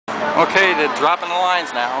Okay, they're dropping the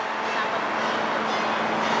lines now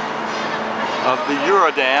of the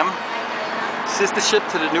Eurodam, sister ship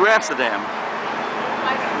to the New Amsterdam.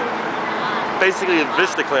 Basically a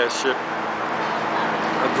Vista class ship,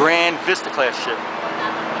 a Grand Vista class ship.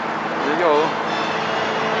 There you go.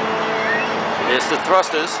 There's the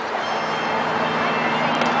thrusters.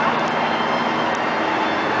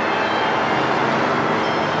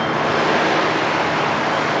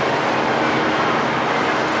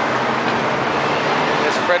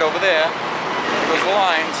 Right over there, those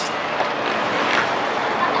lines.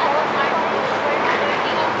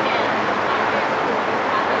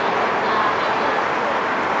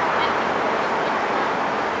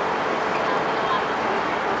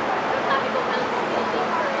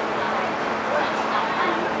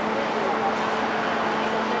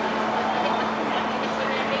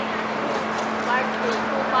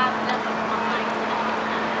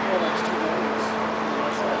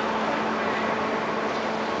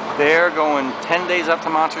 They're going 10 days up to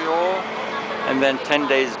Montreal and then 10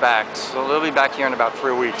 days back. So they'll be back here in about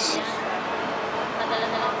 3 weeks.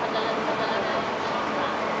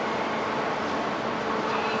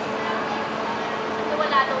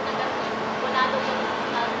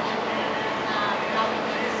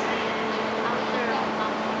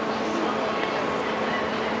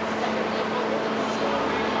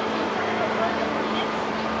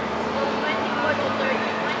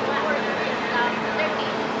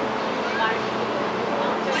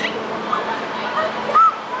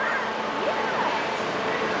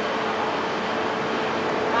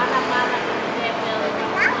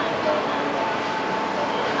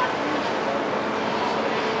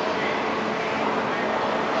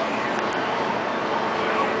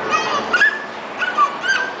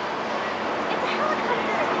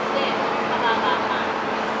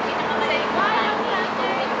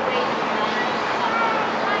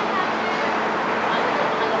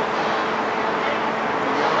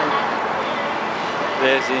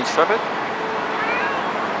 There's the Intrepid.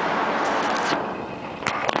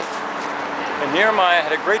 And here I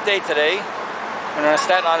had a great day today. Went on a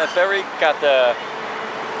Staten Island ferry, got the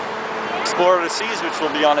Explorer of the Seas, which will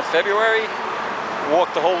be on in February.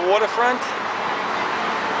 Walked the whole waterfront.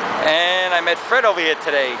 And I met Fred over here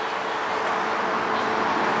today.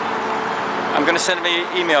 I'm going to send him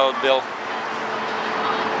an email, Bill.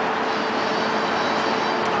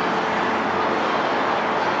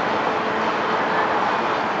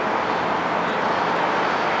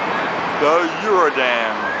 The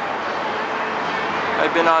Eurodam.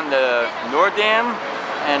 I've been on the Noordam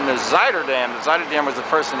and the Zuiderdam. The Zuiderdam was the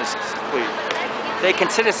first in this fleet. They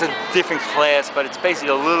consider this a different class, but it's basically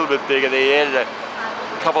a little bit bigger. They added a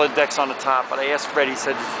couple of decks on the top, but I asked Fred, he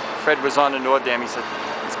said, Fred was on the Noordam, he said,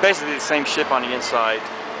 it's basically the same ship on the inside.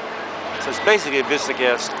 So it's basically a Vista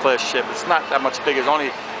class ship. It's not that much bigger. It's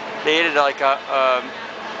only, they added like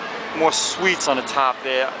more suites on the top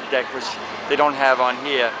there, deck, which they don't have on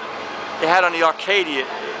here. They had on the Arcadia.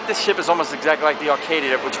 This ship is almost exactly like the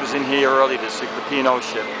Arcadia, which was in here earlier this week, the P&O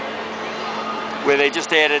ship, where they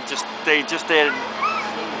just added a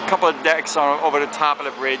couple of decks over the top of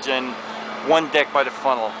the bridge and one deck by the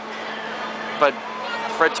funnel. But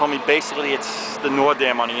Fred told me basically it's the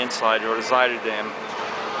Noordam on the inside, or the Zuiderdam.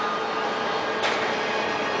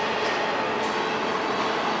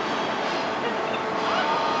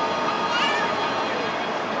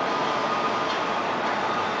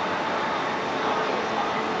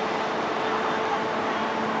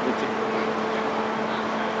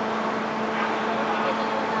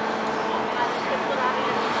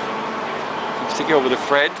 Take you over to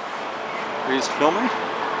Fred, where he's filming.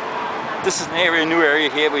 This is an area, a new area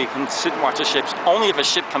here where you can sit and watch the ships. Only if a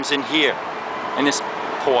ship comes in here, in this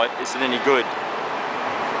port, is it any good.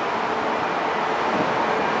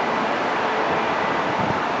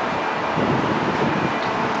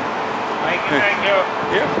 Thank you.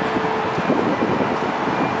 Yeah.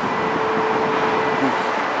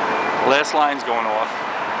 Last line's going off.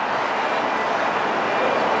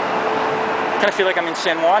 I kind of feel like I'm in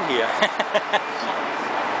San Juan here.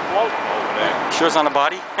 Float over there. Sure it's on the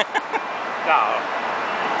body? No.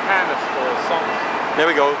 Canister or something. There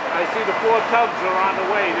we go. I see the 4 tubs are on the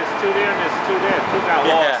way. There's 2 there and there's 2 there. 2 got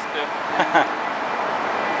lost.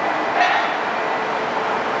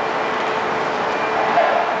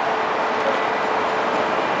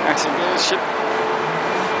 Actually, there's a ship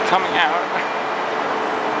coming out.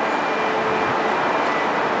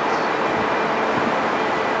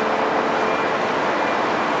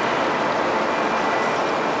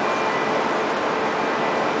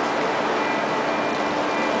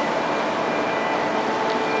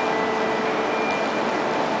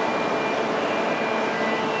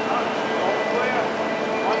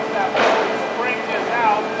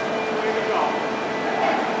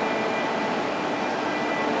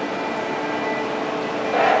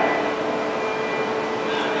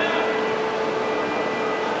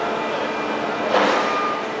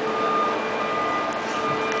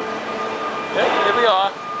 we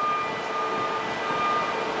are.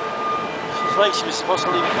 She's late. She was supposed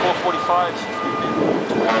to leave at 4:45. She's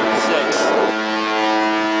leaving at 6.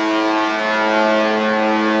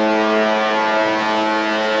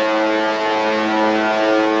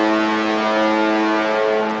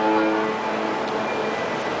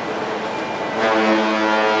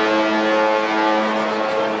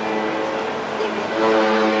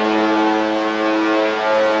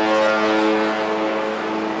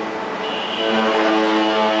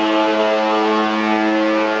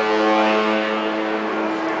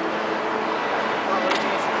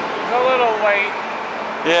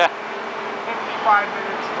 Yeah. 55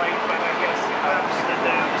 minutes late, but I guess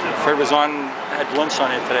Amsterdam. Fred was on, had lunch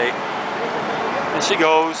on it today. And she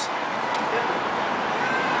goes.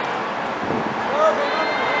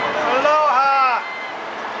 Aloha!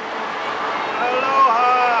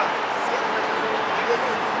 Aloha!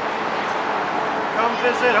 Come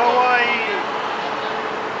visit Hawaii.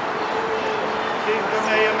 King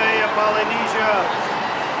Kamehameha, Polynesia.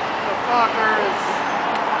 The Fockers.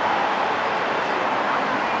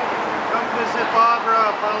 Visit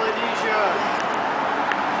Barbara, Polynesia.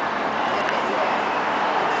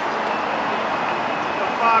 The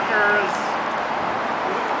Fockers.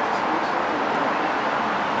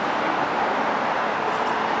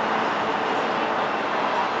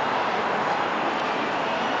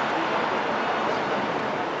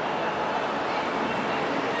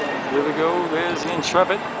 Here we go, there's the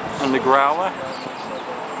Intrepid and the Growler.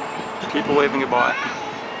 People waving goodbye.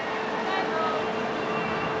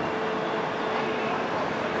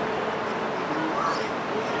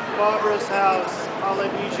 Barbara's house,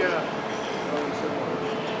 Polynesia.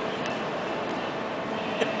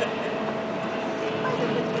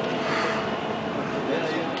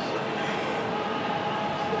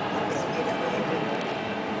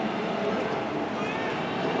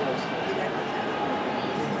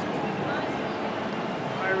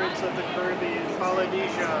 Pirates of the Caribbean,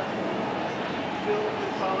 Polynesia. Filmed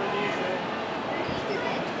in Polynesia.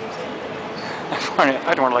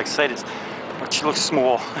 I don't want to like say this, but she looks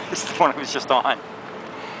small. It's the one I was just on.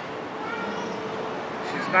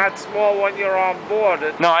 She's not small when you're on board.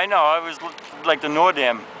 No, I know. I was like the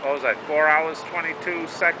Nordam. What was that, 4 hours, 22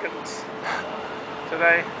 seconds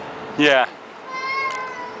today? Yeah.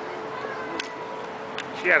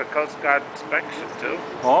 She had a Coast Guard inspection too.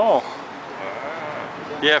 Oh.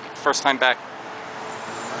 Yeah, first time back.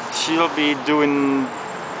 She'll be doing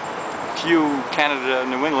few Canada,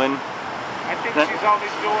 New England. I think she's only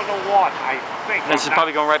doing the one, I think. Then she's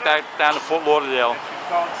probably going right back down to Fort Lauderdale. She's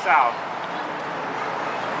going south.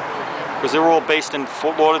 Because they're all based in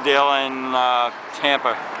Fort Lauderdale and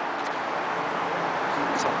Tampa.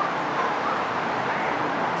 So.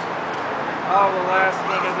 Oh, the last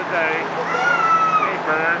one of the day. Hey,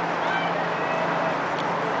 Bern.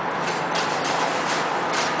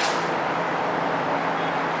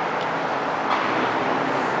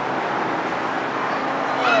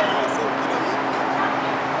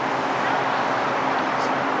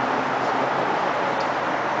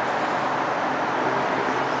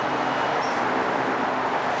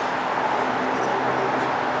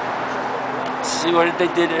 See what they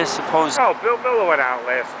did, I suppose. Oh, Bill Miller went out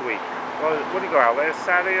last week. Well, what did he go out, last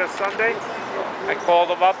Saturday or Sunday? I called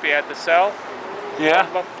him up, he had to sell. Yeah?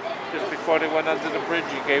 Just before they went under the bridge,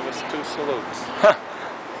 he gave us 2 salutes.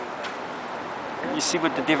 You see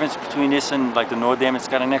what the difference between this and like the Nordam? It's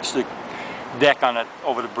got an extra deck on it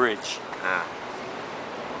over the bridge. Ah.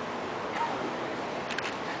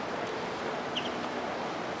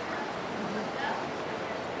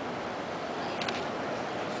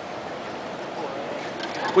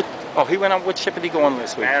 Oh, he went on, what ship did he go on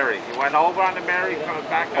this week? Mary. He went over on the Mary, coming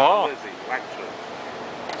back on the Lizzie, lecture.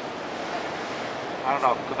 I don't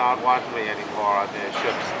know if Canard wants me anymore on their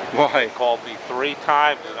ships. Why? They called me 3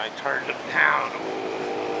 times and I turned them down.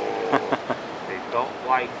 They don't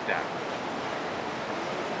like that.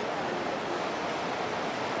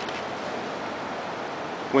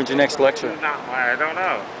 When's your next lecture? I don't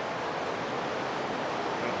know.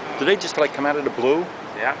 Do they just like come out of the blue?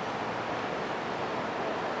 Yeah.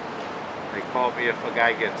 They called me if a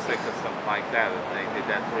guy gets sick or something like that, and they did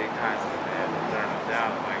that 3 times, and they had to turn him down.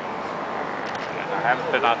 I'm like, and I haven't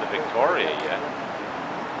been on the Victoria yet.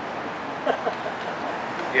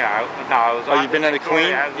 Yeah, I was on you've been on the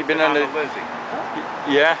Queen? You've been on the Lizzie.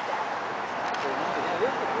 Yeah.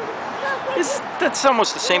 That's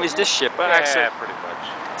almost the same as this ship, Yeah, actually. pretty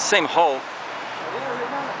much. Same hull.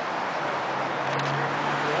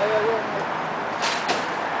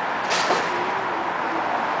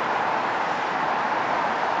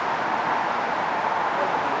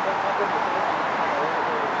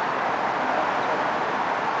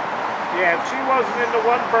 Yeah, if she wasn't in the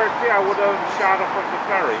one berth there, I would have shot her from the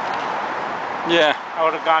ferry. Yeah. I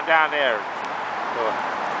would have gone down there.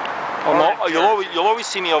 You'll always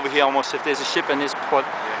see me over here almost if there's a ship in this port.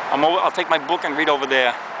 Yeah. I'll take my book and read over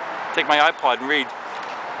there. Take my iPod and read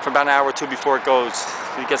for about an hour or two before it goes.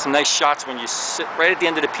 You get some nice shots when you sit right at the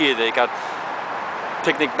end of the pier. They got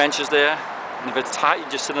picnic benches there, and if it's hot, you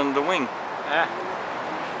just sit under the wing. Yeah.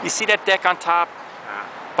 You see that deck on top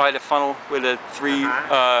by the funnel where the three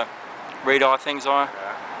radar things are?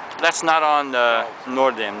 Yeah. That's not on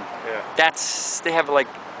Eurodam. Yeah. They have like.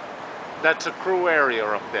 That's a crew area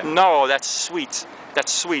up there. No, that's suites.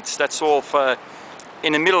 That's suites. That's all for.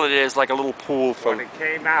 In the middle of it is like a little pool for. When it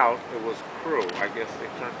came out, it was crew. I guess they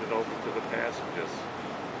turned it over to the passengers.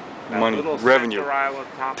 That money, revenue. Was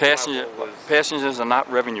passengers are not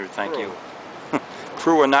revenue, thank you.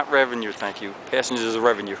 Crew are not revenue, thank you. Passengers are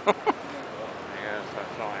revenue. Yes,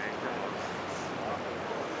 that's all I ain't.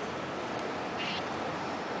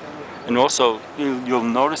 And also, you'll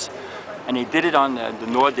notice, and they did it on the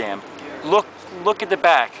Eurodam. Look at the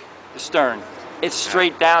back, the stern. It's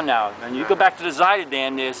straight down now. And you go back to the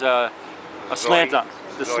Zuiderdam, there's a slant on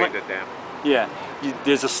the Zuiderdam. Yeah,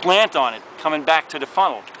 there's a slant on it coming back to the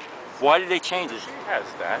funnel. Why did they change it? She has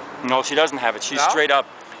that. No, she doesn't have it. She's straight up.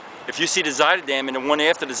 If you see the Zuiderdam and the one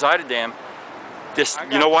after the Zuiderdam, this,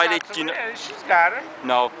 you know why they? She's got it.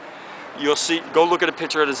 No, you'll see. Go look at a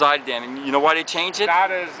picture of the Zuiderdam, and you know why they changed it? Not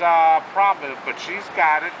as prominent, but she's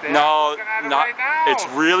got it. No, right now. It's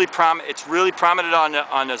really prominent. It's really prominent on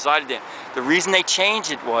the Zuiderdam. The reason they changed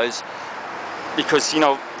it was because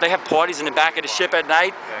they have parties in the back of the ship at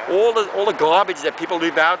night. Yeah. All the garbage that people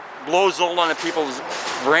leave out blows all on the people's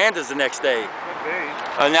verandas the next day.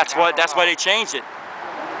 And that's why they changed it.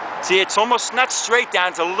 See, it's almost not straight down,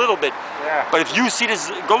 it's a little bit. Yeah. But if you see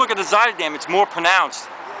this, go look at the Zuiderdam, it's more pronounced.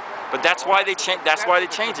 But that's why they changed. That's why they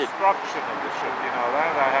changed it. Construction of the ship,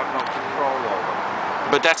 that I have no control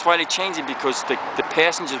over. But that's why they changed it, because the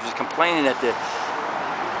passengers was complaining that the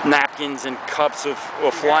napkins and cups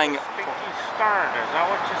were flying. Stinky stern, is that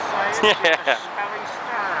what you're saying? Yeah. Smelly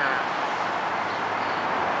stern.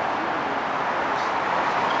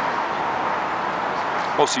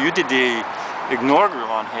 Oh, so you did the inaugural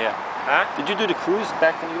on here. Huh? Did you do the cruise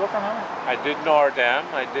back to New York on her? I did Eurodam.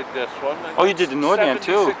 I did this one. Oh, you did the Eurodam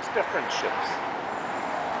too? 76 different ships.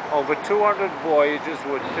 Over 200 voyages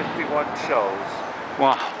with 51 shows.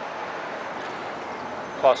 Wow.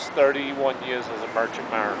 Plus 31 years as a merchant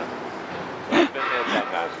mariner. So I've been there,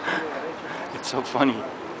 done that. It's so funny.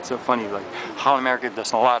 It's so funny. Like how America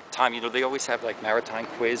does a lot of time. They always have like maritime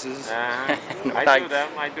quizzes. I do them.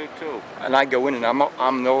 I do too. And I go in and I'm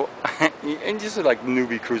no, and these are like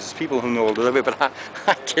newbie cruises. People who know a little bit, but I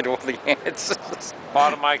get all the answers.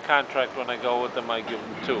 Part of my contract when I go with them, I give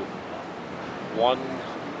them two. One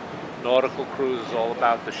nautical cruise is all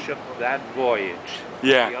about the ship, that voyage.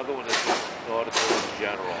 Yeah. The other one is just nautical in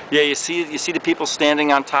general. Yeah, you see the people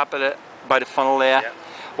standing on top of by the funnel there. Yeah.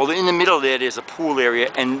 Well, in the middle there's a pool area,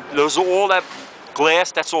 and those are all that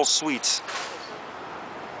glass. That's all suites.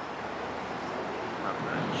 I'm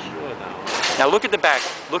not sure now. Now look at the back.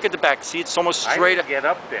 Look at the back. See, it's almost straight. I didn't get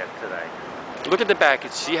up there today. Look at the back.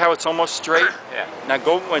 See how it's almost straight? Yeah. Now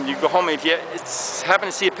when you go home, if you happen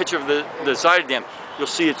to see a picture of the Zuiderdam, you'll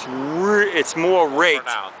see it's more raked.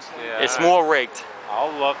 Yeah. It's more raked.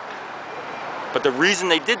 I'll look. But the reason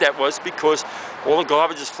they did that was because all the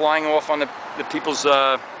garbage is flying off on the people's.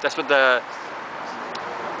 That's what the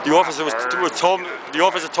officer told me. The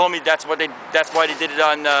officer told me that's why they did it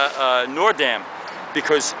on Eurodam,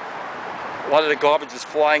 because a lot of the garbage is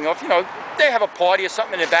flying off. They have a party or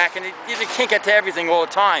something in the back, and they can't get to everything all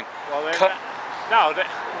the time. Well,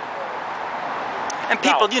 and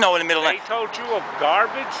people, in the middle. They told you of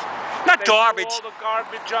garbage. Not garbage. All the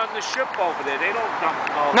garbage on the ship over there. They don't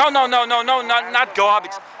dump no. Not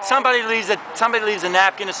garbage. Somebody leaves a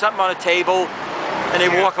napkin or something on a table, and they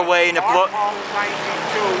walk away. And Our 92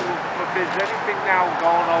 forbids anything now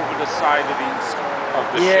going over the side of the ship.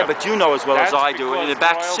 Yeah, but you know as well as I do. In the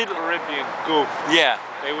back seat, Caribbean goof. Yeah.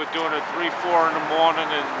 They were doing it 3, 4 in the morning,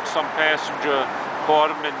 and some passenger caught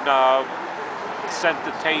them and sent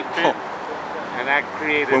the tape in, and that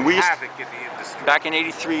created havoc in the industry. Back in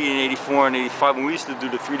 '83 and '84 and '85, when we used to do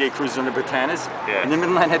the 3-day cruises on the Britannias, yeah. in the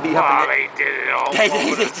middle line, they'd be up. Oh, they did it all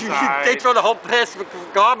they throw the whole plastic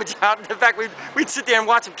garbage out. In fact, we'd sit there and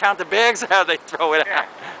watch them count the bags how they throw it out.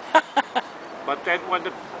 But then when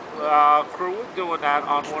the crew was doing that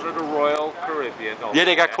on one of the Royal Caribbean, yeah,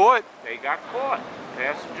 they got caught. They got caught.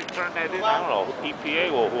 Passenger turned that in. I don't know,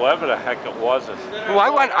 EPA or whoever the heck it was. Well,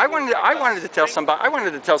 I wanted to tell somebody. I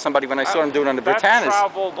wanted to tell somebody when I saw them do it on the Britannias. That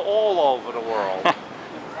traveled all over the world.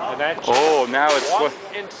 And that Oh, now it's one what?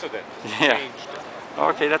 incident Yeah. changed it.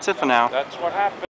 Okay, that's it for now. That's what happened.